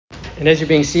And as you're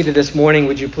being seated this morning,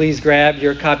 would you please grab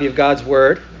your copy of God's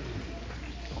Word?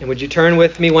 And would you turn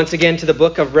with me once again to the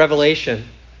book of Revelation?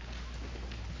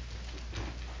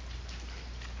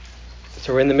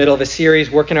 So we're in the middle of a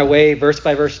series, working our way verse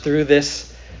by verse through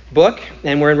this book.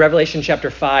 And we're in Revelation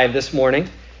chapter 5 this morning.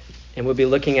 And we'll be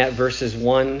looking at verses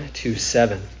 1 to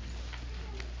 7.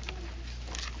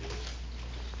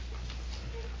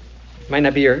 Might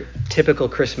not be your typical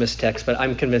Christmas text, but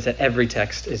I'm convinced that every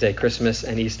text is a Christmas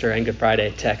and Easter and Good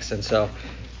Friday text. And so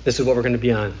this is what we're going to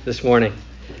be on this morning.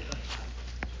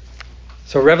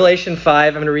 So Revelation 5,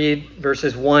 I'm going to read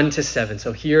verses 1 to 7.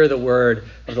 So hear the word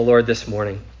of the Lord this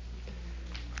morning.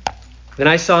 Then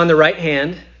I saw in the right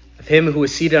hand of him who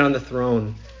was seated on the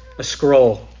throne a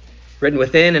scroll written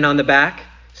within and on the back,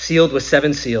 sealed with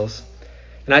 7 seals.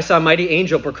 And I saw a mighty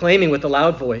angel proclaiming with a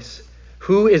loud voice,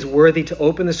 "Who is worthy to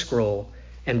open the scroll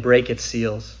and break its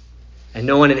seals?" And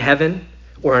no one in heaven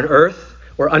or on earth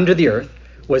or under the earth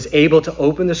was able to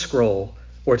open the scroll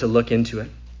or to look into it.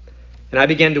 And I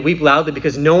began to weep loudly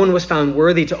because no one was found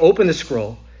worthy to open the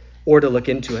scroll or to look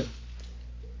into it.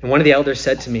 And one of the elders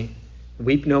said to me,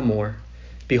 "Weep no more.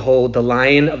 Behold, the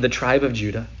Lion of the tribe of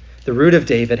Judah, the Root of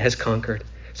David, has conquered,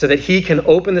 so that he can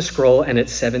open the scroll and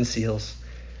its 7 seals."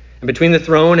 And between the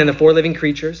throne and the 4 living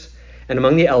creatures, and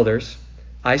among the elders,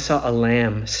 I saw a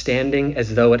lamb standing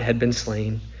as though it had been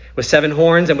slain, with 7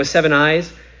 horns and with 7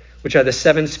 eyes, which are the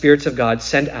 7 spirits of God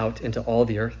sent out into all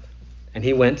the earth. And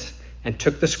he went and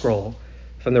took the scroll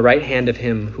from the right hand of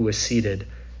him who was seated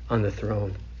on the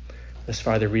throne. Thus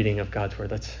far the reading of God's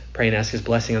word. Let's pray and ask his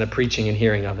blessing on the preaching and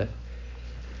hearing of it.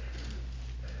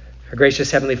 Our gracious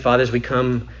Heavenly Father, as we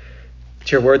come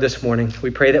to your word this morning,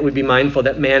 we pray that we'd be mindful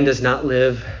that man does not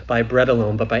live by bread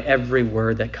alone, but by every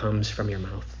word that comes from your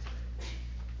mouth.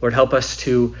 Lord, help us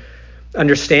to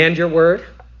understand your word,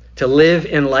 to live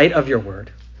in light of your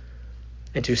word,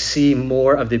 and to see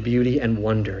more of the beauty and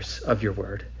wonders of your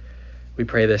word. We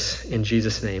pray this in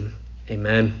Jesus' name.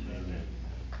 Amen.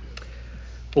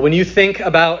 Well, when you think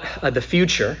about the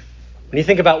future, when you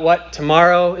think about what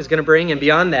tomorrow is going to bring and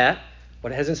beyond that,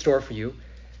 what it has in store for you,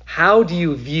 how do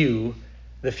you view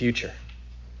the future?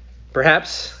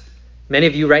 Perhaps many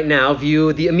of you right now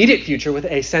view the immediate future with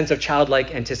a sense of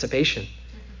childlike anticipation.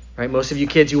 Right? Most of you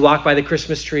kids, you walk by the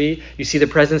Christmas tree, you see the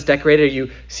presents decorated,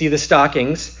 you see the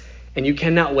stockings, and you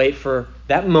cannot wait for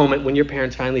that moment when your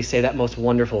parents finally say that most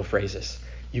wonderful phrases.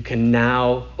 You can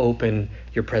now open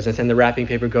your presents, and the wrapping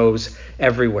paper goes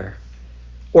everywhere.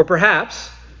 Or perhaps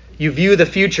you view the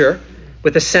future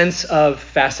with a sense of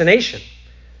fascination.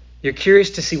 You're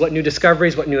curious to see what new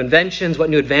discoveries, what new inventions, what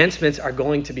new advancements are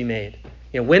going to be made.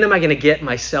 When am I going to get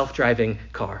my self-driving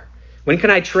car? When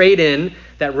can I trade in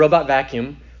that robot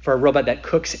vacuum for a robot that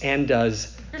cooks and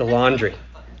does the laundry?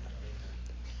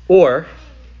 Or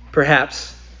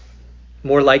perhaps,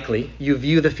 more likely, you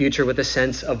view the future with a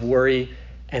sense of worry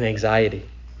and anxiety.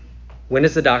 When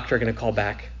is the doctor going to call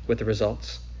back with the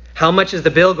results? How much is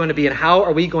the bill going to be, and how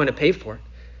are we going to pay for it?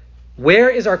 Where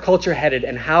is our culture headed,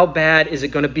 and how bad is it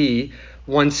going to be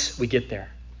once we get there?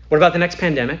 What about the next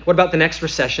pandemic? What about the next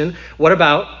recession? What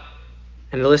about,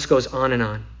 and the list goes on and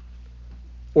on.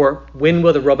 Or when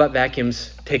will the robot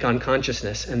vacuums take on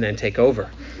consciousness and then take over?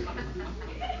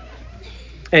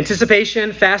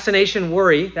 Anticipation, fascination,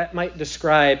 worry, that might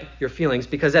describe your feelings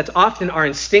because that's often our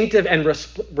instinctive and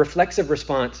reflexive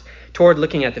response toward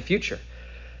looking at the future.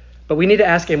 But we need to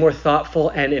ask a more thoughtful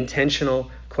and intentional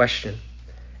question.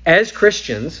 As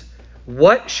Christians,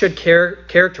 what should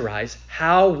characterize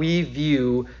how we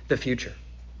view the future?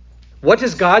 What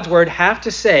does God's word have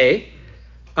to say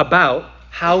about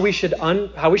how we should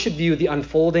view the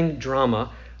unfolding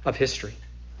drama of history?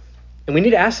 And we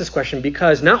need to ask this question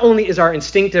because not only is our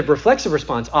instinctive reflexive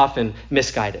response often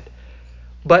misguided,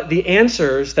 but the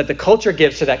answers that the culture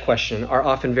gives to that question are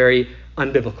often very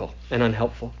unbiblical and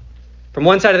unhelpful. From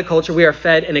one side of the culture, we are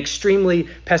fed an extremely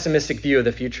pessimistic view of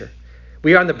the future.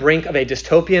 We are on the brink of a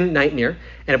dystopian nightmare,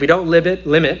 and if we don't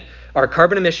limit our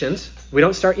carbon emissions, we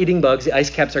don't start eating bugs, the ice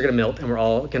caps are going to melt, and we're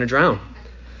all going to drown.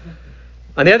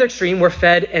 On the other extreme, we're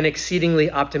fed an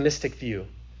exceedingly optimistic view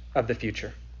of the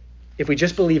future. If we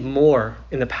just believe more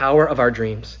in the power of our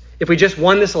dreams, if we just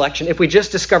won this election, if we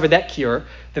just discovered that cure,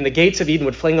 then the gates of Eden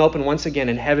would fling open once again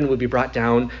and heaven would be brought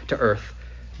down to earth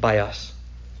by us.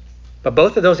 But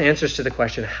both of those answers to the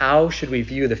question, how should we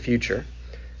view the future,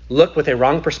 look with a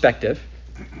wrong perspective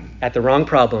at the wrong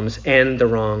problems and the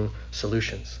wrong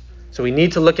solutions. So we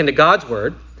need to look into God's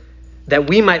word that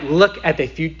we might look at the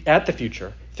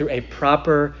future through a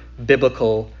proper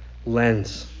biblical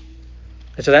lens.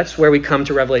 And so that's where we come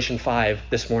to Revelation 5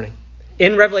 this morning.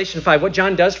 In Revelation 5, what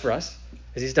John does for us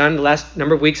as he's done the last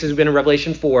number of weeks as we've been in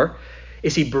Revelation 4,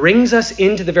 is he brings us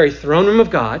into the very throne room of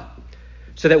God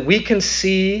so that we can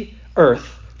see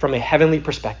earth from a heavenly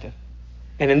perspective.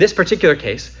 And in this particular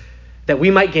case, that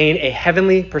we might gain a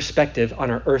heavenly perspective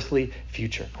on our earthly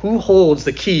future. Who holds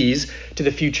the keys to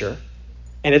the future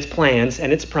and its plans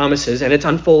and its promises and its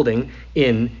unfolding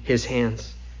in his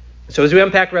hands? So as we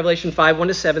unpack Revelation 5,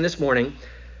 1-7 this morning,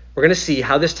 we're going to see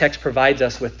how this text provides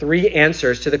us with three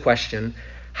answers to the question,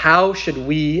 how should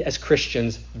we as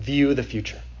Christians view the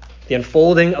future, the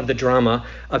unfolding of the drama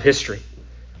of history?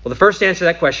 Well, the first answer to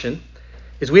that question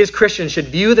is we as Christians should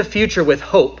view the future with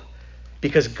hope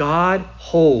because God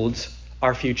holds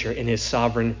our future in his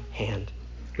sovereign hand.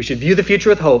 We should view the future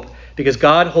with hope because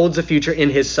God holds the future in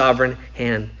his sovereign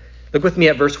hand. Look with me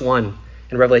at verse 1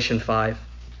 in Revelation 5.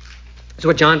 This is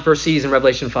what John first sees in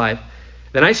Revelation 5.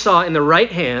 Then I saw in the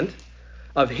right hand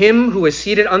of him who was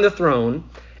seated on the throne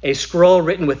a scroll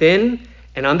written within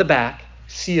and on the back,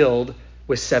 sealed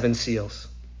with 7 seals.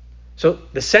 So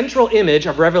the central image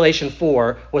of Revelation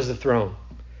 4 was the throne.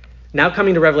 Now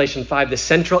coming to Revelation 5, the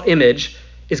central image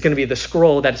is going to be the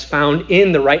scroll that is found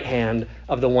in the right hand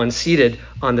of the one seated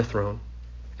on the throne.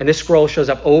 And this scroll shows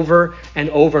up over and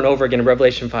over and over again in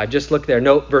Revelation 5. Just look there.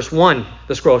 Note verse 1,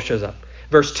 the scroll shows up.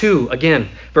 Verse 2, again.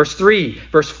 Verse 3,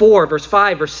 verse 4, verse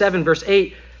 5, verse 7, verse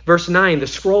 8, verse 9. The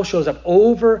scroll shows up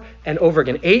over and over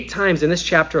again. 8 times in this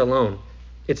chapter alone,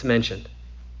 it's mentioned.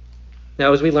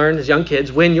 Now, as we learned as young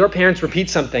kids, when your parents repeat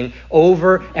something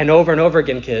over and over and over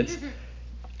again, kids,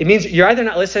 it means you're either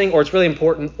not listening or it's really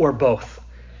important or both.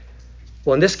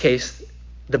 Well, in this case,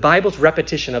 the Bible's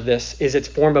repetition of this is its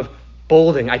form of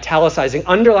bolding, italicizing,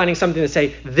 underlining something to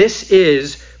say, this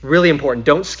is really important.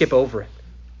 Don't skip over it.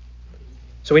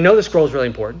 So we know the scroll is really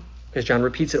important because John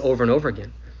repeats it over and over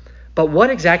again. But what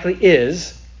exactly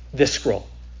is this scroll?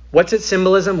 What's its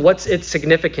symbolism? What's its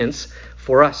significance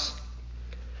for us?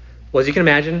 Well, as you can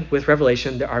imagine, with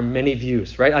Revelation, there are many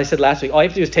views, right? I said last week, all you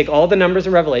have to do is take all the numbers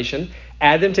in Revelation,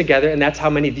 add them together, and that's how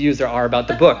many views there are about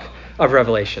the book of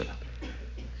Revelation.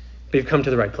 We've come to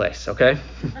the right place, okay?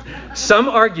 Some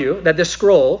argue that this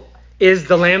scroll is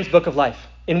the Lamb's Book of Life,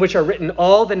 in which are written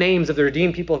all the names of the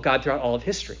redeemed people of God throughout all of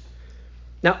history.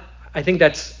 Now, I think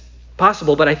that's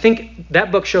possible, but I think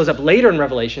that book shows up later in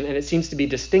Revelation, and it seems to be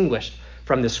distinguished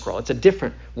from this scroll. It's a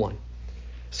different one.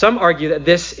 Some argue that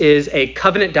this is a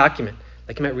covenant document,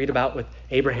 like you might read about with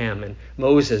Abraham and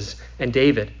Moses and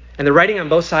David. And the writing on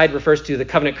both sides refers to the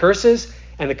covenant curses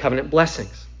and the covenant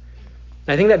blessings.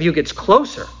 And I think that view gets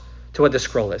closer to what the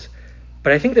scroll is.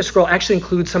 But I think the scroll actually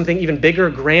includes something even bigger,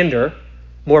 grander,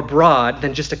 more broad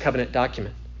than just a covenant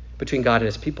document between God and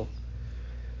his people.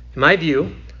 In my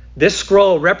view, this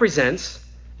scroll represents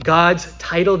God's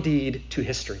title deed to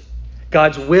history,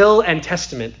 God's will and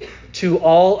testament to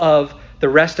all of the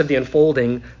rest of the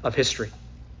unfolding of history.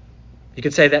 You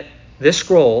could say that this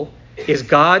scroll is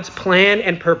God's plan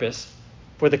and purpose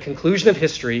for the conclusion of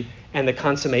history and the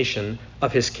consummation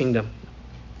of his kingdom.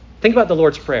 Think about the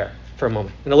Lord's Prayer for a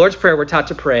moment. In the Lord's Prayer, we're taught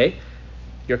to pray,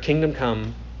 your kingdom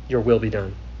come, your will be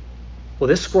done. Well,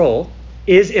 this scroll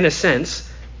is, in a sense,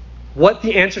 what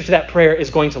the answer to that prayer is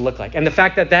going to look like. And the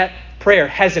fact that that prayer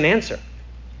has an answer,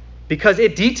 because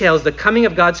it details the coming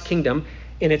of God's kingdom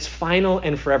in its final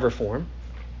and forever form,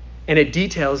 and it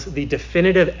details the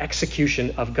definitive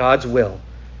execution of God's will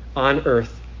on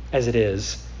earth as it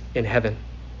is in heaven.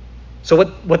 So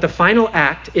what the final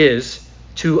act is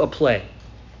to a play.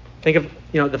 Think of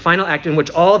the final act in which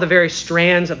all the various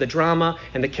strands of the drama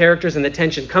and the characters and the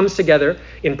tension comes together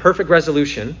in perfect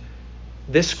resolution.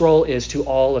 This scroll is to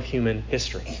all of human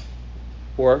history.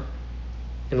 Or,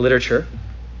 in literature,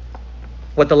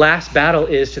 what the last battle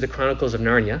is to the Chronicles of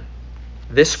Narnia,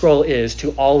 this scroll is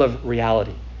to all of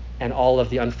reality and all of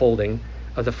the unfolding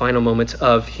of the final moments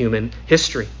of human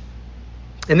history.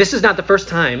 And this is not the first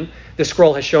time the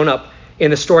scroll has shown up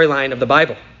in the storyline of the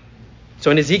Bible.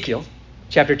 So in Ezekiel,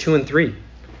 chapter 2 and 3, it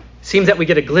seems that we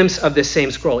get a glimpse of this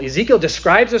same scroll. Ezekiel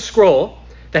describes a scroll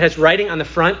that has writing on the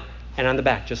front and on the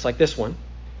back, just like this one.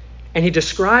 And he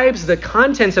describes the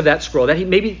contents of that scroll that he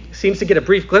maybe seems to get a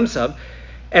brief glimpse of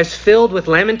as filled with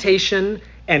lamentation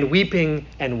and weeping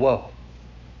and woe.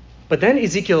 But then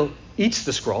Ezekiel eats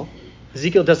the scroll.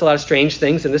 Ezekiel does a lot of strange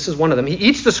things, and this is one of them. He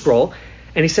eats the scroll,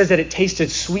 and he says that it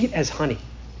tasted sweet as honey.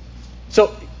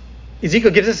 So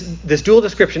Ezekiel gives us this dual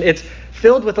description. It's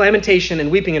filled with lamentation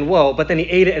and weeping and woe, but then he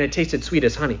ate it, and it tasted sweet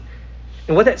as honey.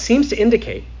 And what that seems to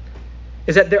indicate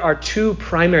is that there are two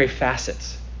primary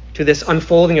facets to this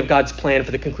unfolding of God's plan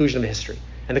for the conclusion of history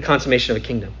and the consummation of a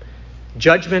kingdom.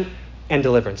 Judgment and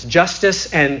deliverance.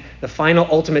 Justice and the final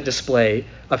ultimate display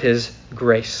of his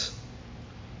grace.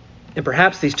 And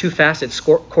perhaps these two facets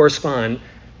correspond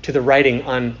to the writing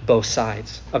on both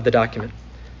sides of the document.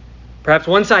 Perhaps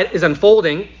one side is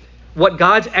unfolding what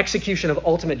God's execution of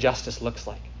ultimate justice looks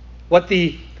like. What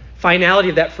the finality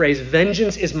of that phrase,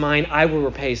 vengeance is mine, I will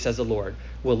repay, says the Lord,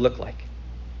 will look like.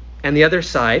 And the other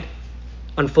side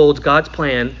unfolds God's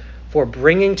plan for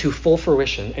bringing to full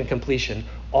fruition and completion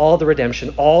all the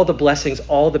redemption, all the blessings,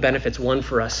 all the benefits won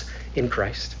for us in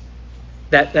Christ.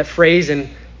 That phrase in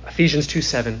Ephesians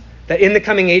 2:7, that in the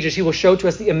coming ages he will show to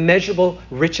us the immeasurable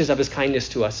riches of his kindness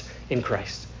to us in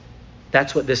Christ.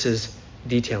 That's what this is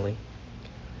detailing.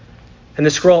 And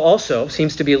the scroll also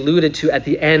seems to be alluded to at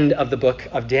the end of the book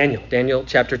of Daniel, Daniel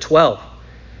chapter 12.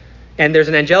 And there's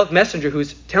an angelic messenger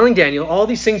who's telling Daniel all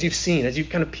these things you've seen as you've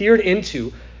kind of peered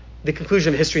into the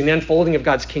conclusion of history and the unfolding of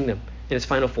God's kingdom in its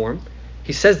final form.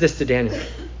 He says this to Daniel. He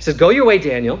says, "Go your way,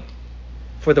 Daniel,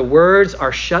 for the words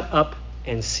are shut up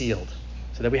and sealed."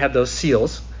 So that we have those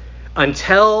seals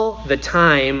until the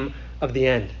time of the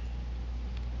end.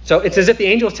 So it's as if the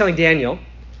angel is telling Daniel,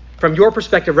 from your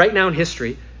perspective right now in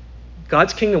history,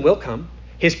 God's kingdom will come.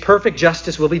 His perfect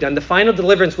justice will be done. The final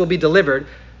deliverance will be delivered,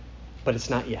 but it's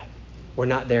not yet. We're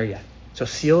not there yet. So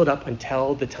seal it up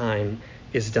until the time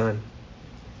is done.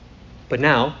 But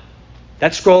now,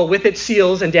 that scroll with its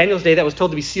seals in Daniel's day that was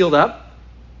told to be sealed up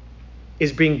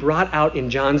is being brought out in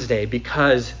John's day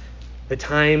because the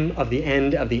time of the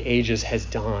end of the ages has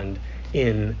dawned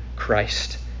in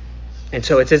Christ. And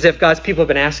so it's as if God's people have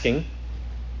been asking,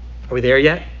 are we there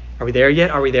yet? Are we there yet?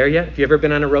 Are we there yet? Have you ever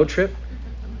been on a road trip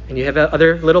and you have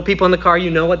other little people in the car, you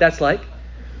know what that's like?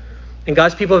 And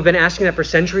God's people have been asking that for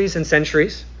centuries and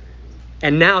centuries.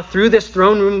 And now through this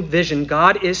throne room vision,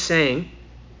 God is saying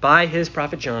by his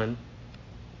prophet John,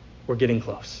 we're getting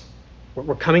close.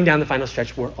 We're coming down the final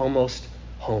stretch. We're almost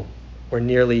home. We're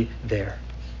nearly there.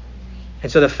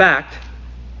 And so the fact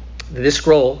that this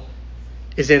scroll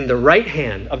is in the right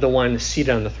hand of the one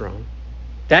seated on the throne,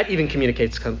 that even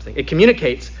communicates something. It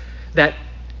communicates that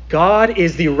God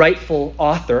is the rightful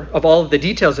author of all of the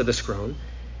details of the scroll,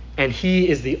 and he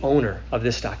is the owner of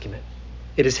this document.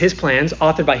 It is his plans,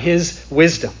 authored by his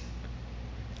wisdom.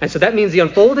 And so that means the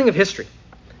unfolding of history,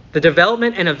 the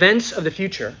development and events of the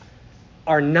future,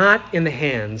 are not in the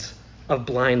hands of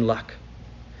blind luck.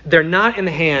 They're not in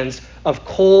the hands of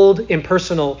cold,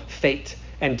 impersonal fate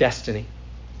and destiny.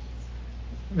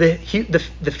 The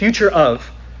future of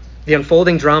the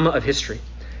unfolding drama of history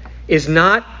is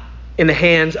not in the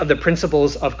hands of the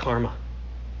principles of karma.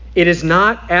 It is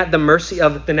not at the mercy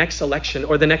of the next election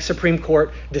or the next Supreme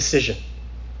Court decision.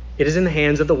 It is in the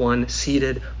hands of the one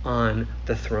seated on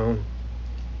the throne.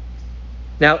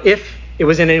 Now, if it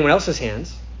was in anyone else's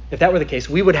hands, if that were the case,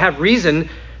 we would have reason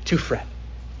to fret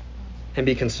and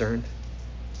be concerned.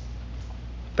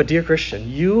 But dear Christian,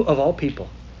 you of all people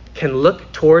can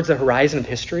look towards the horizon of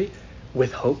history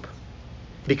with hope,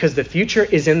 because the future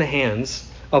is in the hands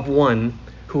of one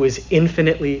who is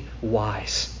infinitely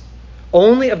wise.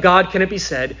 Only of God can it be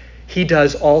said, he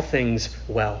does all things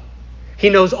well. He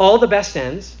knows all the best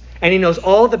ends, and he knows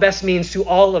all the best means to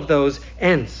all of those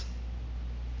ends.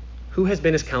 Who has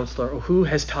been his counselor, or who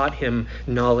has taught him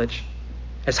knowledge?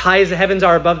 As high as the heavens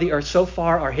are above the earth, so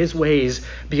far are his ways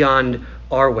beyond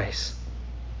our ways.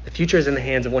 The future is in the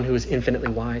hands of one who is infinitely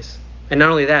wise. And not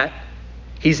only that,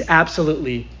 he's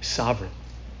absolutely sovereign.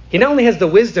 He not only has the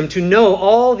wisdom to know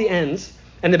all the ends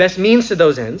and the best means to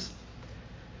those ends,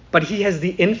 but he has the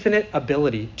infinite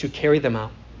ability to carry them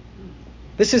out.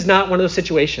 This is not one of those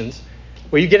situations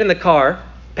where you get in the car,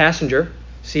 passenger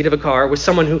seat of a car, with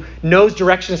someone who knows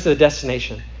directions to the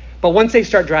destination. But once they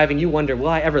start driving, you wonder, will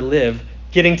I ever live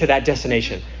getting to that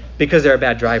destination because they're a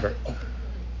bad driver?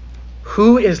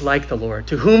 Who is like the Lord?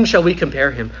 To whom shall we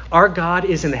compare him? Our God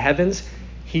is in the heavens.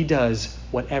 He does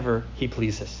whatever he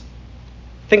pleases.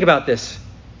 Think about this,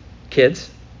 kids.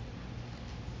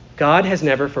 God has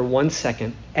never for 1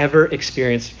 second ever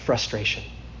experienced frustration.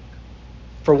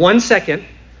 For 1 second,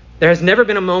 there has never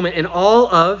been a moment in all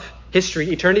of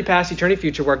history, eternity past, eternity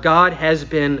future, where God has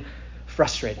been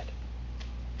frustrated.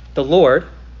 The Lord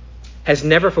has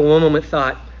never for one moment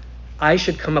thought, I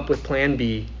should come up with plan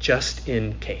B just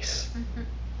in case.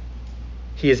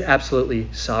 He is absolutely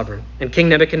sovereign. And King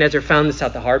Nebuchadnezzar found this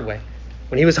out the hard way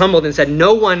when he was humbled and said,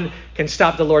 no one can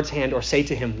stop the Lord's hand or say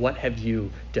to him, what have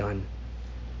you done?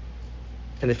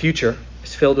 And the future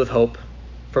is filled with hope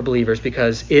for believers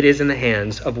because it is in the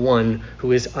hands of one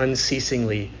who is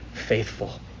unceasingly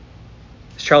faithful.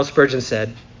 As Charles Spurgeon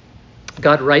said,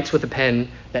 God writes with a pen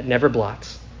that never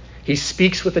blots. He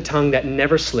speaks with a tongue that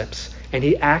never slips, and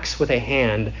he acts with a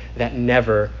hand that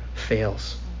never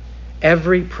fails.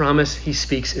 Every promise he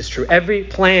speaks is true. Every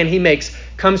plan he makes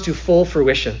comes to full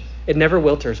fruition. It never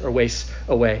wilters or wastes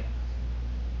away.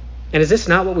 And is this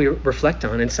not what we reflect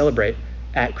on and celebrate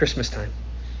at Christmas time?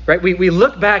 Right? We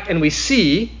look back and we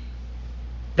see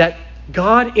that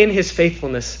God in his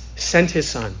faithfulness sent his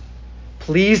Son,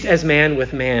 pleased as man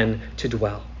with man to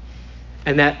dwell.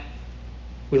 And that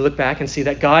we look back and see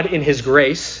that God in his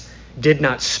grace did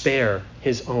not spare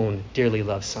his own dearly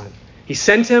loved Son. He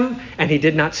sent him and he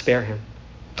did not spare him.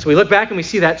 So we look back and we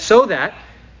see that so that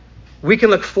we can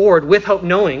look forward with hope,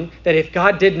 knowing that if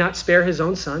God did not spare his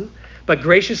own Son, but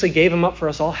graciously gave him up for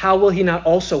us all, how will he not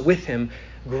also with him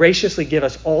graciously give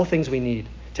us all things we need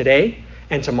today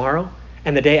and tomorrow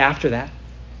and the day after that,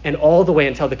 and all the way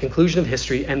until the conclusion of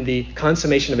history and the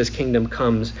consummation of his kingdom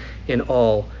comes in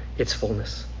all its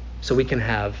fullness, so we can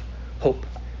have hope.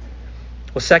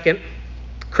 Well, second,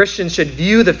 Christians should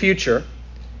view the future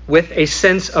with a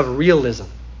sense of realism,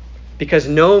 because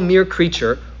no mere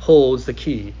creature holds the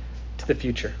key to the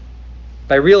future.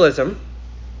 By realism,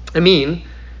 I mean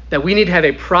that we need to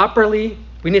have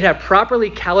properly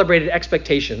calibrated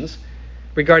expectations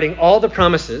regarding all the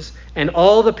promises and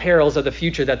all the perils of the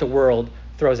future that the world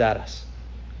throws at us.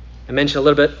 I mentioned a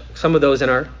little bit some of those in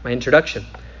my introduction.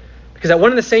 Because at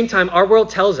one and the same time, our world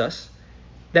tells us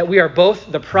that we are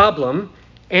both the problem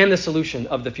and the solution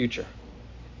of the future.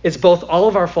 It's both all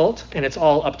of our fault and it's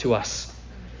all up to us.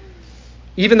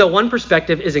 Even though one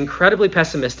perspective is incredibly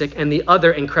pessimistic and the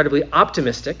other incredibly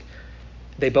optimistic,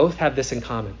 they both have this in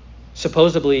common.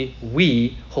 Supposedly,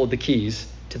 we hold the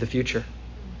keys to the future.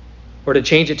 Or to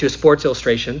change it to a sports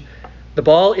illustration, the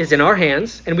ball is in our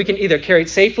hands, and we can either carry it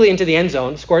safely into the end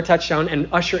zone, score a touchdown, and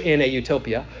usher in a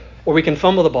utopia, or we can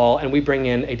fumble the ball and we bring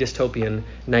in a dystopian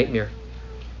nightmare.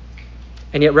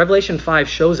 And yet Revelation 5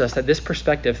 shows us that this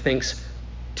perspective thinks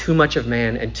too much of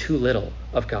man and too little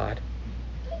of God.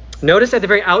 Notice at the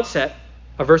very outset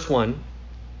of verse 1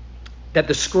 that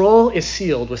the scroll is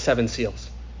sealed with 7 seals.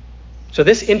 So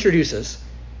this introduces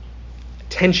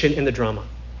tension in the drama.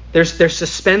 There's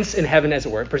suspense in heaven, as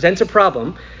it were. It presents a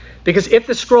problem because if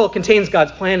the scroll contains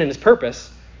God's plan and his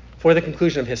purpose for the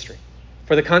conclusion of history,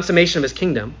 for the consummation of his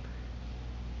kingdom,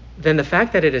 then the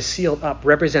fact that it is sealed up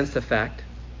represents the fact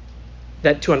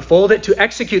that to unfold it, to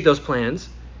execute those plans,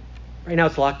 right now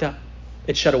it's locked up.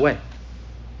 It's shut away.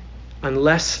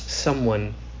 Unless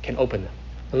someone can open them.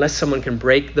 Unless someone can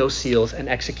break those seals and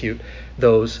execute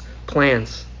those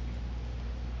plans.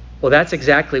 Well, that's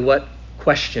exactly what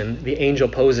question the angel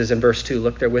poses in verse 2.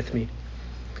 Look there with me.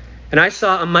 And I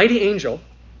saw a mighty angel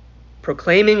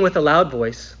proclaiming with a loud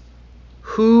voice,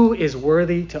 "Who is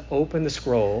worthy to open the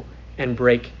scroll and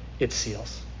break its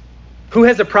seals?" Who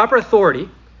has the proper authority?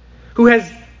 Who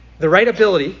has the right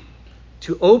ability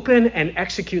to open and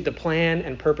execute the plan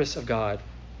and purpose of God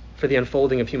for the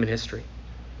unfolding of human history?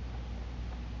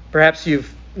 Perhaps you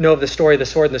know of the story, The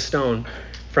Sword and the Stone,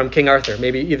 from King Arthur,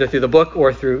 maybe either through the book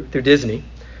or through Disney.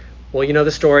 Well, you know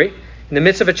the story. In the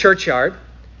midst of a churchyard,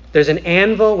 there's an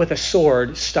anvil with a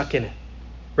sword stuck in it,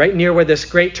 right near where this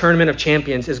great tournament of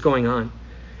champions is going on.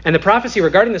 And the prophecy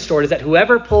regarding the sword is that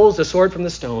whoever pulls the sword from the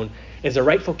stone is the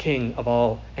rightful king of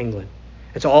all England.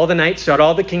 And so all the knights throughout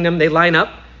all the kingdom, they line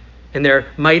up in their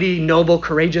mighty, noble,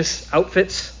 courageous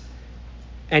outfits.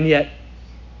 And yet,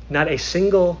 not a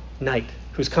single knight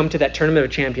who's come to that tournament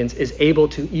of champions is able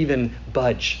to even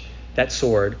budge that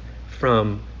sword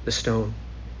from the stone.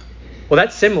 Well,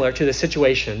 that's similar to the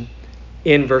situation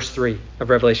in verse 3 of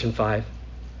Revelation 5.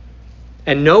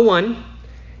 And no one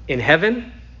in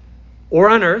heaven or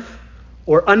on earth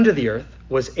or under the earth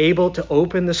was able to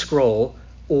open the scroll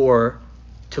or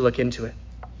to look into it.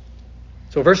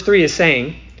 So verse 3 is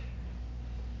saying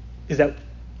is that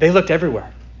they looked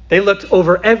everywhere. They looked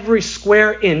over every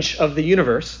square inch of the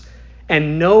universe,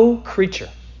 and no creature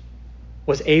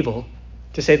was able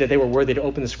to say that they were worthy to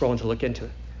open the scroll and to look into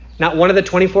it. Not one of the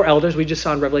 24 elders we just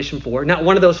saw in Revelation 4. Not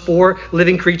one of those 4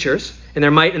 living creatures in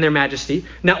their might and their majesty.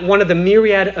 Not one of the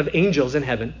myriad of angels in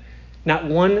heaven. Not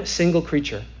one single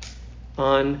creature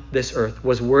on this earth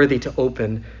was worthy to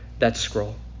open that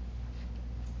scroll.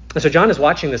 And so John is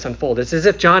watching this unfold. It's as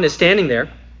if John is standing there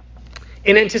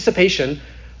in anticipation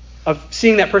of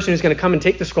seeing that person who's going to come and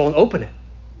take the scroll and open it,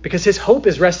 because his hope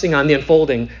is resting on the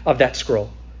unfolding of that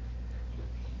scroll.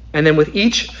 And then with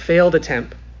each failed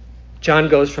attempt, John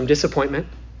goes from disappointment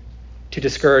to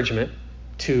discouragement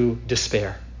to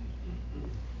despair.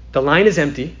 The line is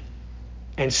empty,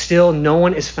 and still no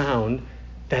one is found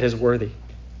that is worthy.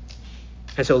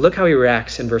 And so look how he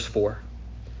reacts in verse 4.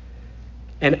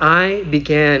 And I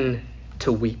began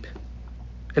to weep.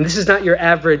 And this is not your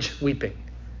average weeping.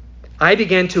 I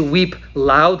began to weep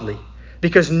loudly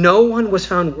because no one was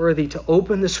found worthy to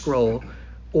open the scroll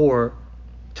or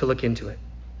to look into it.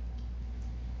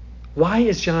 Why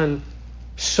is John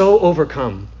so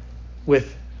overcome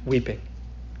with weeping?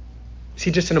 Is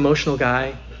he just an emotional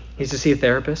guy? He needs to see a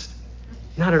therapist?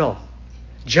 Not at all.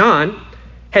 John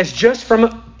has just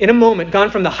in a moment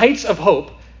gone from the heights of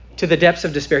hope to the depths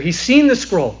of despair. He's seen the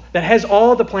scroll that has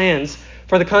all the plans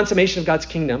for the consummation of God's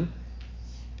kingdom,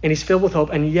 and he's filled with hope.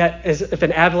 And yet, as if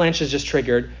an avalanche is just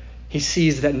triggered, he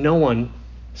sees that no one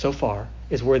so far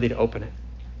is worthy to open it.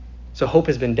 So hope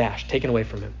has been dashed, taken away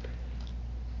from him.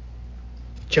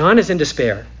 John is in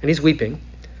despair, and he's weeping,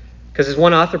 because as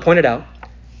one author pointed out,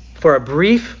 for a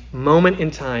brief moment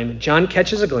in time, John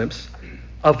catches a glimpse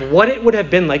of what it would have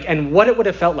been like and what it would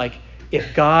have felt like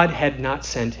if God had not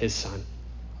sent his son.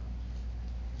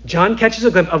 John catches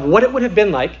a glimpse of what it would have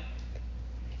been like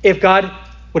if God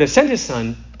would have sent his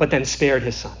son, but then spared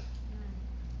his son.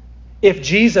 If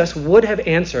Jesus would have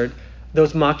answered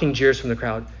those mocking jeers from the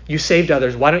crowd, you saved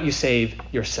others, why don't you save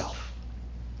yourself?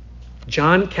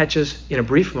 John catches in a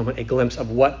brief moment a glimpse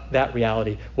of what that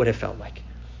reality would have felt like.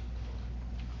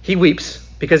 He weeps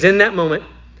because in that moment,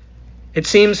 it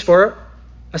seems for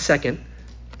a second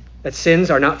that sins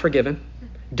are not forgiven,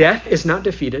 death is not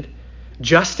defeated,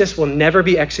 justice will never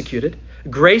be executed,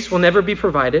 grace will never be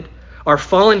provided, our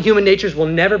fallen human natures will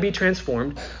never be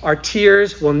transformed, our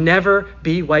tears will never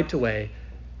be wiped away,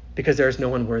 because there is no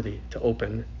one worthy to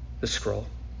open the scroll.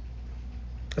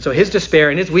 And so his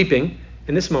despair and his weeping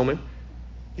in this moment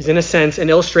is in a sense an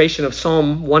illustration of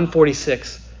Psalm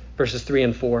 146, verses 3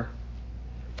 and 4.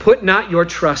 Put not your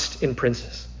trust in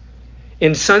princes,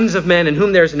 in sons of men in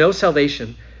whom there is no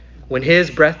salvation. When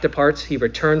his breath departs, he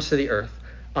returns to the earth.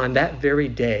 On that very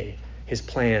day, his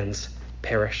plans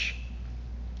perish.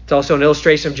 It's also an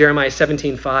illustration of Jeremiah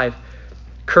 17:5.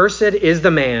 Cursed is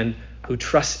the man who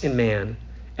trusts in man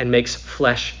and makes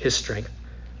flesh his strength,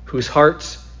 whose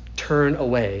hearts turn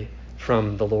away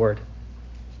from the Lord.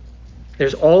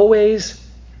 There's always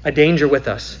a danger with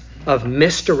us of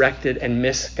misdirected and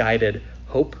misguided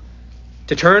hope.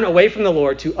 To turn away from the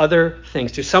Lord to other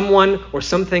things, to someone or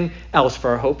something else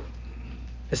for our hope.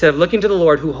 Instead of looking to the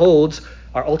Lord who holds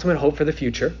our ultimate hope for the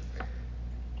future,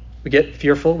 we get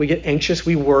fearful, we get anxious,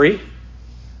 we worry.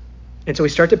 And so we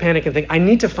start to panic and think, I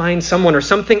need to find someone or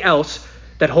something else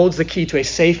that holds the key to a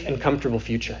safe and comfortable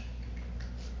future.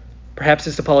 Perhaps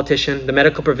it's the politician, the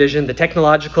medical provision, the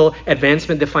technological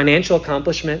advancement, the financial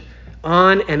accomplishment.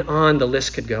 On and on the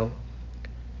list could go.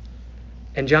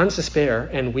 And John's despair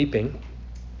and weeping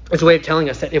is a way of telling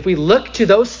us that if we look to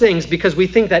those things because we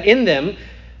think that in them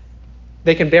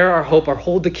they can bear our hope or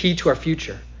hold the key to our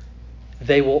future,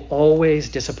 they will always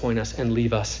disappoint us and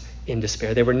leave us in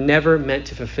despair. They were never meant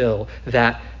to fulfill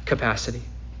that capacity.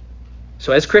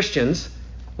 So as Christians,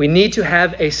 we need to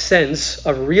have a sense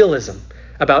of realism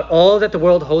about all that the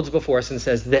world holds before us and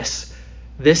says, this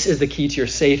is the key to your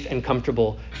safe and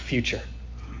comfortable future.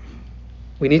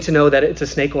 We need to know that it's a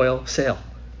snake oil sale.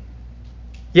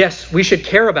 Yes, we should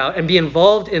care about and be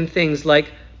involved in things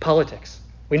like politics.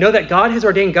 We know that God has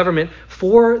ordained government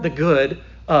for the good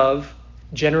of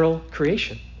general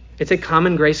creation. It's a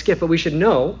common grace gift, but we should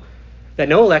know that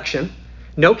no election,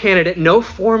 no candidate, no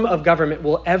form of government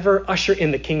will ever usher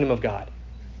in the kingdom of God.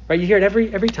 Right? You hear it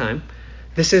every time.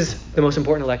 This is the most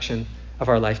important election of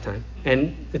our lifetime.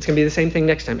 And it's going to be the same thing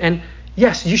next time. And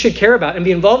yes, you should care about and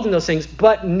be involved in those things,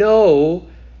 but know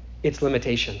its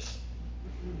limitations.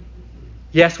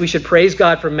 Yes, we should praise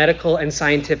God for medical and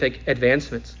scientific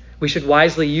advancements. We should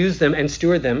wisely use them and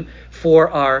steward them for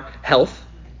our health,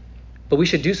 but we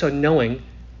should do so knowing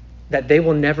that they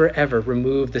will never, ever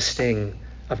remove the sting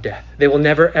of death. They will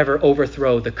never, ever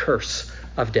overthrow the curse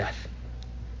of death.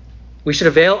 We should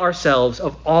avail ourselves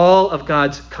of all of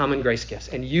God's common grace gifts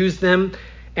and use them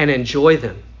and enjoy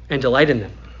them and delight in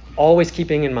them, always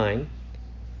keeping in mind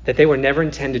that they were never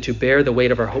intended to bear the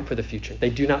weight of our hope for the future. They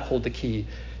do not hold the key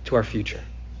to our future.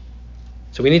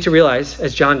 So we need to realize,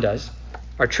 as John does,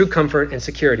 our true comfort and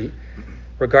security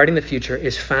regarding the future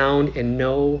is found in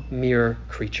no mere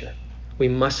creature. We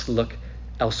must look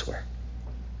elsewhere.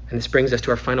 And this brings us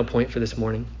to our final point for this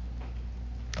morning.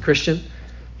 Christian,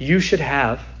 you should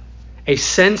have a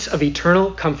sense of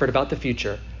eternal comfort about the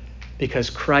future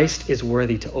because Christ is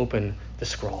worthy to open the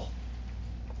scroll.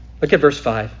 Look at verse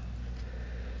 5.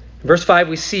 In verse 5,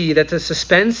 we see that the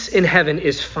suspense in heaven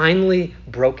is finally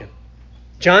broken.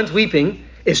 John's weeping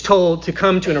is told to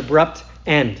come to an abrupt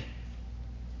end.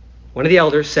 One of the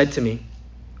elders said to me,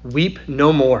 "Weep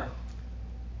no more.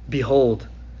 Behold,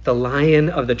 the Lion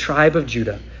of the tribe of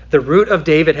Judah, the Root of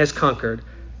David, has conquered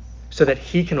so that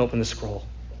he can open the scroll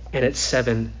and its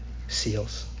 7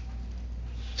 seals."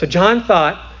 So John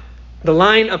thought the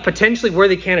line of potentially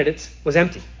worthy candidates was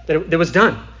empty, that it was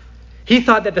done. He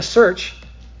thought that the search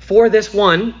for this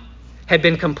one had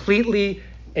been completely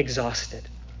exhausted.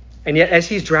 And yet, as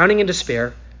he's drowning in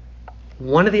despair,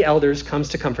 one of the elders comes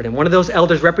to comfort him. One of those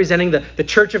elders representing the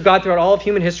church of God throughout all of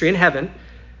human history in heaven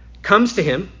comes to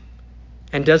him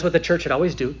and does what the church should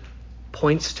always do,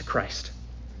 points to Christ.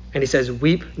 And he says,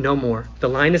 weep no more. The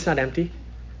line is not empty.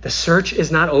 The search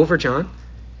is not over, John.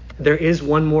 There is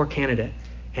one more candidate,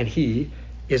 and he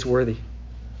is worthy.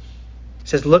 He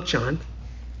says, look, John,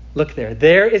 look there.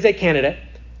 There is a candidate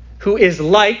who is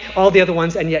like all the other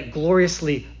ones and yet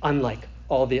gloriously unlike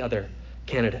all the other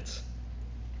candidates.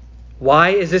 Why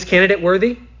is this candidate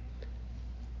worthy?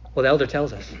 Well, the elder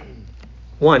tells us.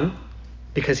 One,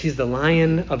 because he's the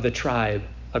Lion of the tribe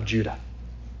of Judah.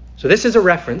 So this is a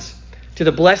reference to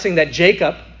the blessing that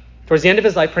Jacob, towards the end of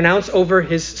his life, pronounced over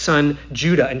his son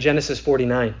Judah in Genesis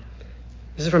 49.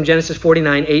 This is from Genesis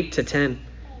 49, 8 to 10.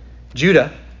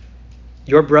 Judah,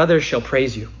 your brothers shall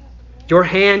praise you. Your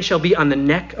hand shall be on the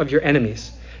neck of your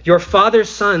enemies. Your father's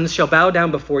sons shall bow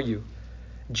down before you.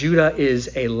 Judah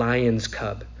is a lion's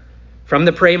cub. From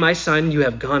the prey, my son, you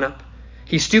have gone up.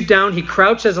 He stooped down, he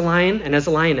crouched as a lion and as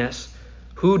a lioness.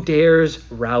 Who dares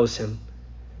rouse him?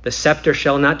 The scepter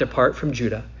shall not depart from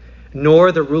Judah,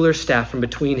 nor the ruler's staff from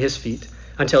between his feet,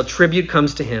 until tribute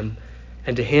comes to him,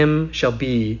 and to him shall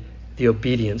be the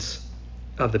obedience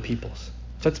of the peoples.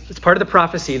 So it's part of the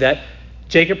prophecy that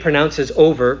Jacob pronounces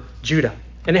over Judah.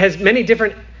 And it has many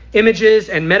different images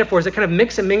and metaphors that kind of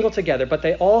mix and mingle together, but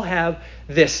they all have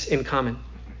this in common.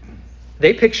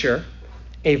 They picture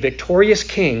a victorious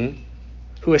king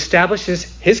who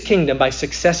establishes his kingdom by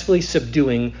successfully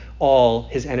subduing all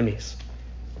his enemies.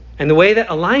 And the way that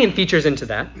a lion features into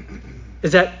that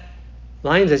is that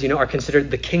lions, as you know, are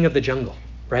considered the king of the jungle,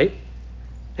 right?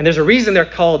 And there's a reason they're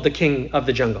called the king of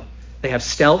the jungle. They have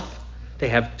stealth, they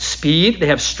have speed, they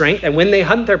have strength, and when they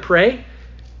hunt their prey,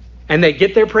 and they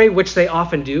get their prey, which they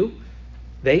often do,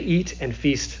 they eat and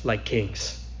feast like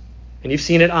kings. And you've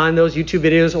seen it on those YouTube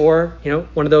videos or,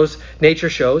 one of those nature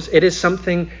shows. It is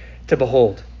something to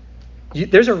behold.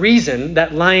 There's a reason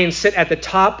that lions sit at the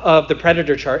top of the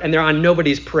predator chart and they're on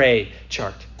nobody's prey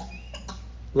chart.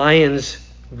 Lions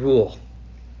rule.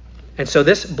 And so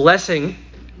this blessing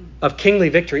of kingly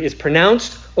victory is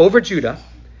pronounced over Judah.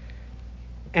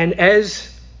 And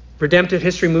as redemptive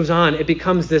history moves on, it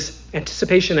becomes this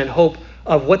anticipation and hope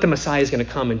of what the Messiah is going to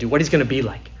come and do, what he's going to be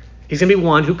like. He's going to be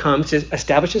one who comes to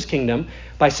establish his kingdom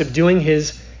by subduing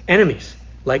his enemies,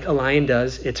 like a lion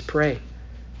does its prey.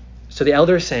 So the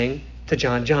elder is saying to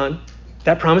John,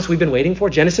 that promise we've been waiting for,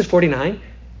 Genesis 49,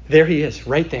 there he is,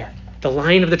 right there. The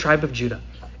Lion of the tribe of Judah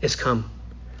is come.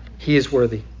 He is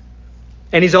worthy.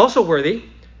 And he's also worthy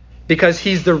because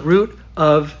he's the root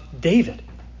of David.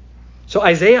 So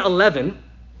Isaiah 11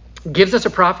 gives us a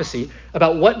prophecy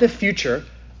about what the future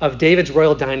of David's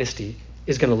royal dynasty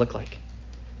is going to look like.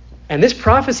 And this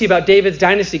prophecy about David's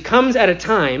dynasty comes at a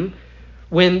time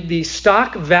when the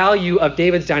stock value of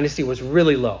David's dynasty was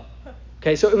really low.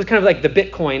 Okay, so it was kind of like the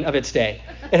Bitcoin of its day.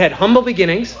 It had humble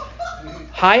beginnings,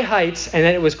 high heights, and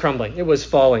then it was crumbling. It was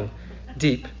falling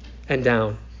deep and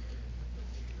down.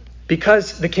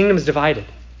 Because the kingdom is divided.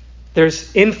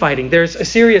 There's infighting. There's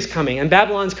Assyria's coming, and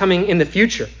Babylon's coming in the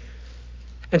future.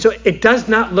 And so it does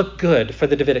not look good for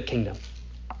the Davidic kingdom.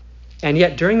 And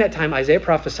yet during that time, Isaiah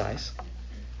prophesies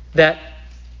that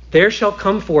there shall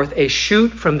come forth a shoot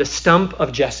from the stump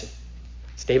of Jesse.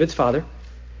 It's David's father.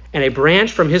 And a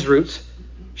branch from his roots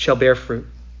shall bear fruit.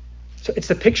 So it's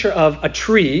the picture of a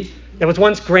tree that was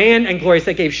once grand and glorious,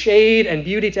 that gave shade and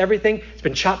beauty to everything. It's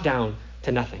been chopped down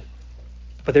to nothing.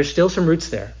 But there's still some roots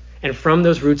there. And from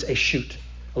those roots, a shoot,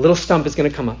 a little stump is going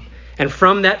to come up. And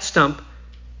from that stump,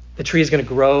 the tree is going to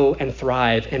grow and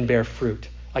thrive and bear fruit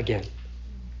again.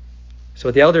 So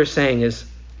what the elder is saying is,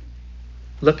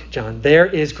 look, John, there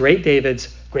is great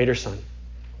David's greater son.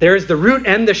 There is the root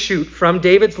and the shoot from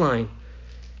David's line.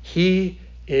 He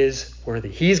is worthy.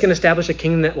 He's going to establish a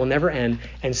kingdom that will never end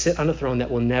and sit on a throne that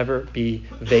will never be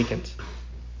vacant.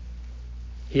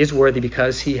 He is worthy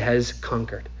because he has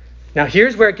conquered. Now,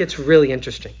 here's where it gets really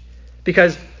interesting.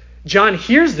 Because John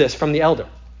hears this from the elder.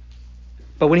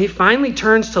 But when he finally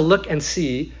turns to look and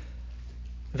see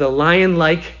the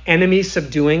lion-like,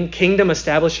 enemy-subduing,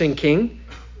 kingdom-establishing king,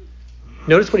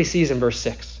 notice what he sees in verse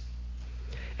 6.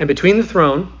 And between the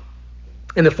throne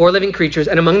and the four living creatures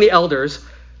and among the elders,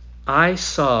 I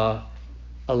saw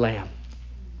a lamb.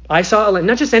 I saw a lamb,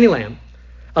 not just any lamb,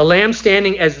 a lamb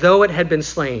standing as though it had been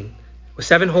slain, with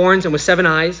 7 horns and with 7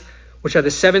 eyes, which are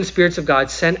the 7 spirits of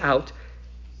God sent out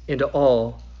into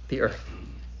all the earth.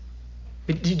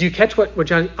 Do you catch what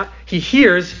John... He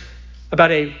hears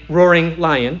about a roaring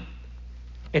lion,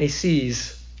 and he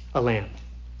sees a lamb.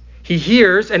 He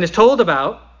hears and is told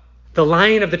about the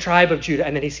Lion of the tribe of Judah,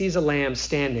 and then he sees a lamb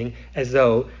standing as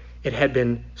though it had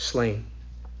been slain.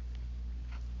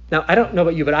 Now, I don't know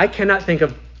about you, but I cannot think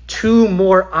of two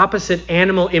more opposite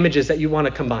animal images that you want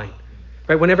to combine.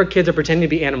 Right? Whenever kids are pretending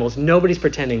to be animals, nobody's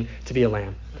pretending to be a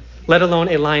lamb, let alone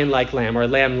a lion-like lamb or a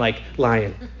lamb-like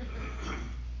lion.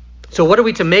 So what are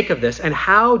we to make of this, and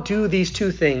how do these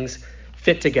two things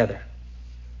fit together?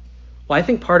 Well, I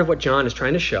think part of what John is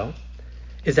trying to show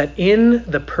is that in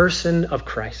the person of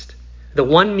Christ, the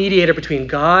one mediator between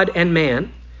God and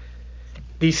man,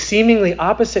 these seemingly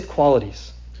opposite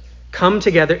qualities come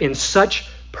together in such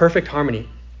perfect harmony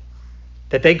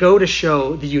that they go to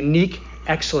show the unique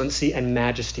excellency and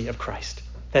majesty of Christ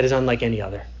that is unlike any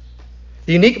other.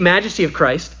 The unique majesty of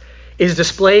Christ is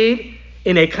displayed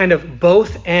in a kind of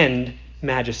both-end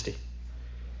majesty.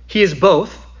 He is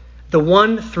both the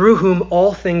one through whom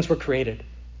all things were created.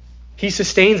 He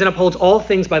sustains and upholds all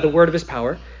things by the word of his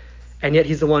power, and yet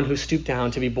he's the one who stooped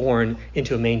down to be born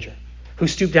into a manger, who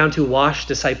stooped down to wash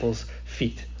disciples'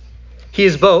 feet. He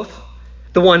is both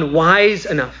the one wise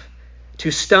enough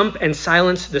to stump and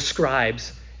silence the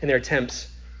scribes in their attempts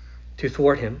to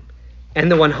thwart him,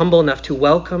 and the one humble enough to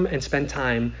welcome and spend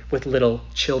time with little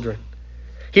children.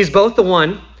 He's both the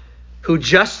one who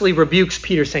justly rebukes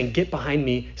Peter, saying, "Get behind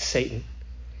me, Satan,"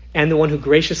 and the one who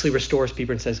graciously restores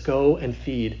Peter and says, "Go and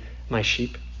feed my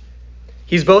sheep."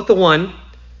 He's both the one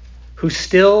who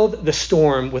stilled the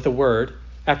storm with a word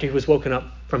after he was woken up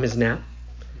from his nap,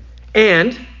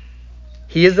 and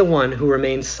he is the one who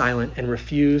remained silent and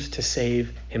refused to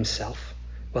save himself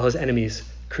while his enemies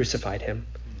crucified him.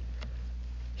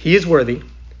 He is worthy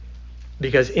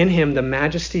because in him the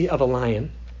majesty of a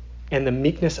lion and the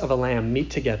meekness of a lamb meet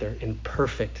together in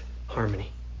perfect harmony,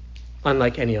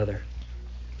 unlike any other.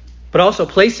 But also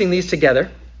placing these together,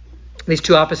 these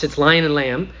two opposites, lion and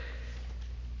lamb,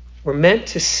 we're meant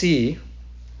to see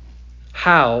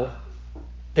how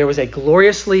there was a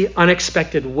gloriously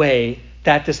unexpected way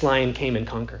that this lion came and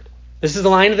conquered. This is the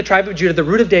Lion of the tribe of Judah, the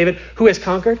root of David, who has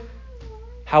conquered.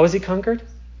 How has he conquered?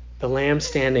 The lamb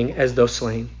standing as though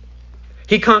slain.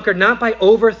 He conquered not by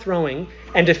overthrowing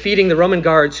and defeating the Roman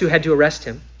guards who had to arrest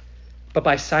him, but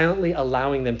by silently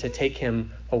allowing them to take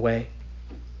him away.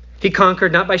 He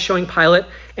conquered not by showing Pilate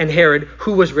and Herod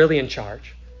who was really in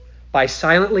charge, by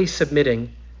silently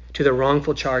submitting to the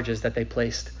wrongful charges that they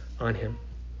placed on him.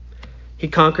 He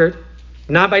conquered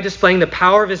not by displaying the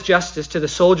power of his justice to the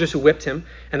soldiers who whipped him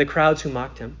and the crowds who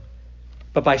mocked him,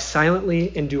 but by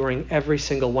silently enduring every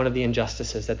single one of the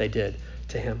injustices that they did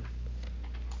to him.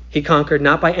 He conquered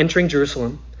not by entering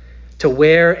Jerusalem to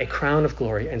wear a crown of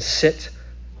glory and sit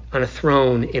on a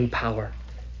throne in power,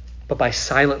 but by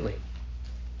silently,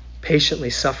 patiently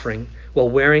suffering while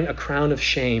wearing a crown of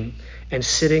shame and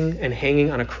sitting and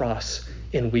hanging on a cross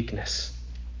in weakness.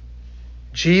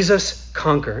 Jesus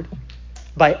conquered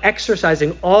by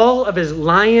exercising all of his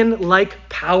lion-like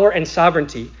power and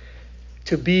sovereignty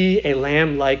to be a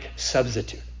lamb-like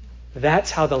substitute.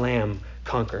 That's how the lamb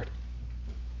conquered.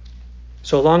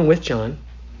 So along with John,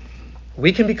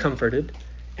 we can be comforted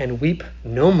and weep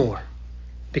no more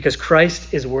because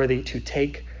Christ is worthy to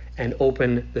take and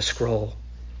open the scroll,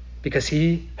 because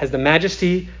he has the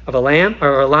majesty of a lamb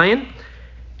or a lion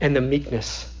and the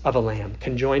meekness of a lamb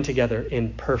conjoined together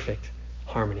in perfect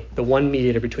harmony, the one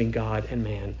mediator between God and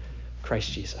man,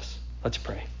 Christ Jesus. Let's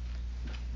pray.